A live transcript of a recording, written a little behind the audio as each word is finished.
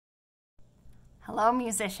Hello,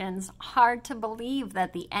 musicians. Hard to believe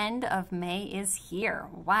that the end of May is here.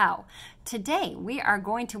 Wow. Today, we are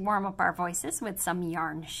going to warm up our voices with some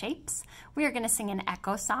yarn shapes. We are going to sing an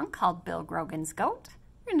echo song called Bill Grogan's Goat.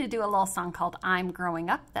 We're going to do a little song called I'm Growing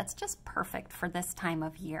Up. That's just perfect for this time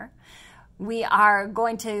of year. We are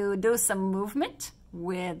going to do some movement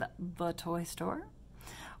with the toy store.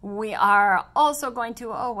 We are also going to,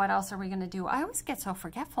 what else are we going to do? I always get so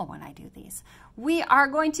forgetful when I do these. We are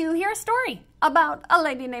going to hear a story about a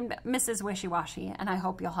lady named Mrs. Wishy-Washy, and I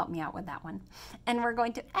hope you'll help me out with that one. And we're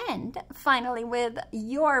going to end finally with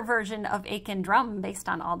your version of Aiken Drum based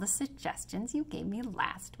on all the suggestions you gave me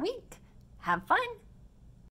last week. Have fun!